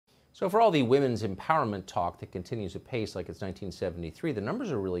So for all the women's empowerment talk that continues apace like it's 1973, the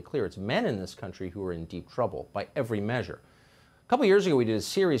numbers are really clear. It's men in this country who are in deep trouble by every measure. A couple years ago, we did a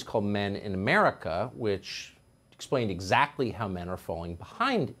series called Men in America, which explained exactly how men are falling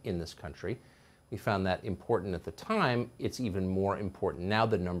behind in this country. We found that important at the time. It's even more important now.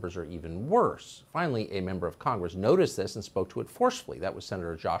 The numbers are even worse. Finally, a member of Congress noticed this and spoke to it forcefully. That was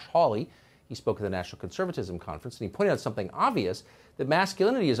Senator Josh Hawley. He spoke at the National Conservatism Conference, and he pointed out something obvious, that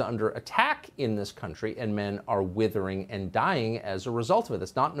masculinity is under attack in this country, and men are withering and dying as a result of it.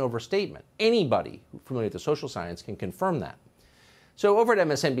 That's not an overstatement. Anybody familiar with the social science can confirm that. So over at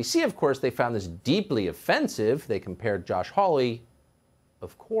MSNBC, of course, they found this deeply offensive. They compared Josh Hawley,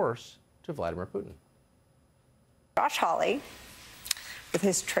 of course, to Vladimir Putin. Josh Hawley, with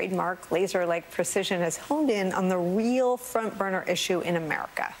his trademark laser-like precision, has honed in on the real front-burner issue in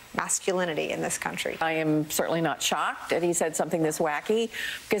America, masculinity in this country. I am certainly not shocked that he said something this wacky,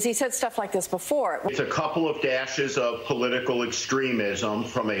 because he said stuff like this before. It's a couple of dashes of political extremism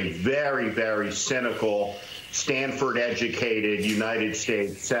from a very, very cynical, Stanford-educated United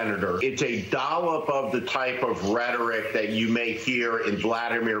States senator. It's a dollop of the type of rhetoric that you may hear in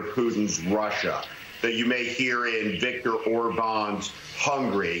Vladimir Putin's Russia, that you may hear in Viktor Orban's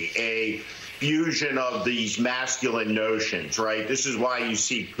Hungary, a fusion of these masculine notions, right? This is why you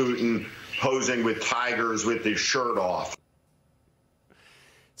see Putin posing with tigers with his shirt off.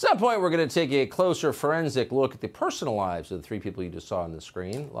 At some point, we're going to take a closer forensic look at the personal lives of the three people you just saw on the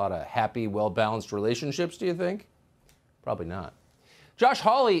screen. A lot of happy, well-balanced relationships, do you think? Probably not. Josh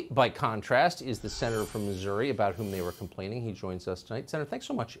Hawley, by contrast, is the senator from Missouri about whom they were complaining. He joins us tonight. Senator, thanks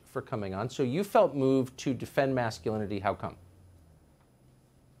so much for coming on. So you felt moved to defend masculinity. How come?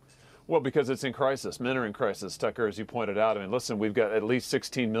 Well, because it's in crisis. Men are in crisis, Tucker, as you pointed out. I mean, listen, we've got at least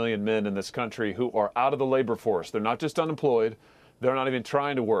 16 million men in this country who are out of the labor force. They're not just unemployed. They're not even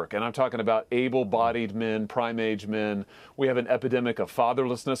trying to work. And I'm talking about able-bodied men, prime-age men. We have an epidemic of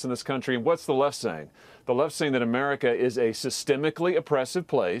fatherlessness in this country. And what's the left saying? The left saying that America is a systemically oppressive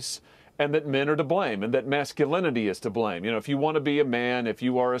place and that men are to blame and that masculinity is to blame. You know, if you want to be a man, if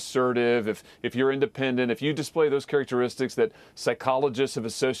you are assertive, if you're independent, if you display those characteristics that psychologists have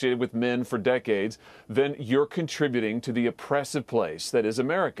associated with men for decades, then you're contributing to the oppressive place that is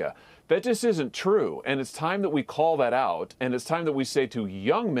America. That just isn't true, and it's time that we call that out, and it's time that we say to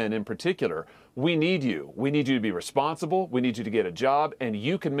young men in particular, we need you. We need you to be responsible, we need you to get a job, and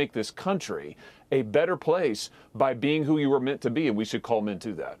you can make this country a better place by being who you were meant to be, and we should call men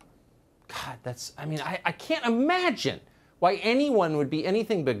to that. God, that's, I mean, I can't imagine why anyone would be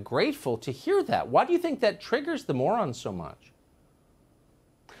anything but grateful to hear that. Why do you think that triggers the morons so much?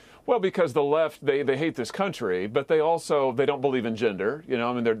 Well, because the left, they hate this country, but they don't believe in gender. You know,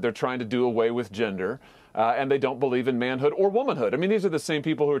 I mean, they're trying to do away with gender, and they don't believe in manhood or womanhood. I mean, these are the same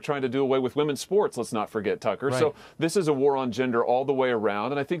people who are trying to do away with women's sports, let's not forget, Tucker. Right. So this is a war on gender all the way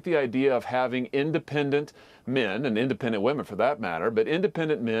around, and I think the idea of having independent men, and independent women for that matter, but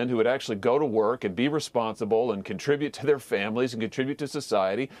independent men who would actually go to work and be responsible and contribute to their families and contribute to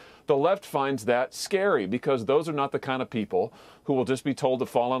society, the left finds that scary because those are not the kind of people who will just be told to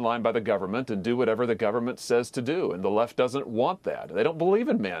fall in line by the government and do whatever the government says to do. And the left doesn't want that. They don't believe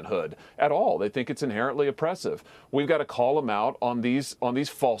in manhood at all. They think it's inherently oppressive. We've got to call them out on these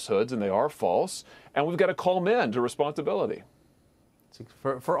falsehoods, and they are false, and we've got to call men to responsibility.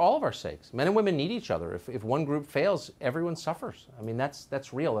 For all of our sakes. Men and women need each other. If one group fails, everyone suffers. I mean,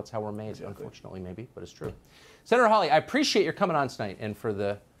 that's real. That's how we're made, exactly. Unfortunately, maybe, but it's true. Senator Hawley, I appreciate your coming on tonight and for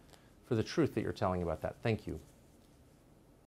the truth that you're telling about that. Thank you.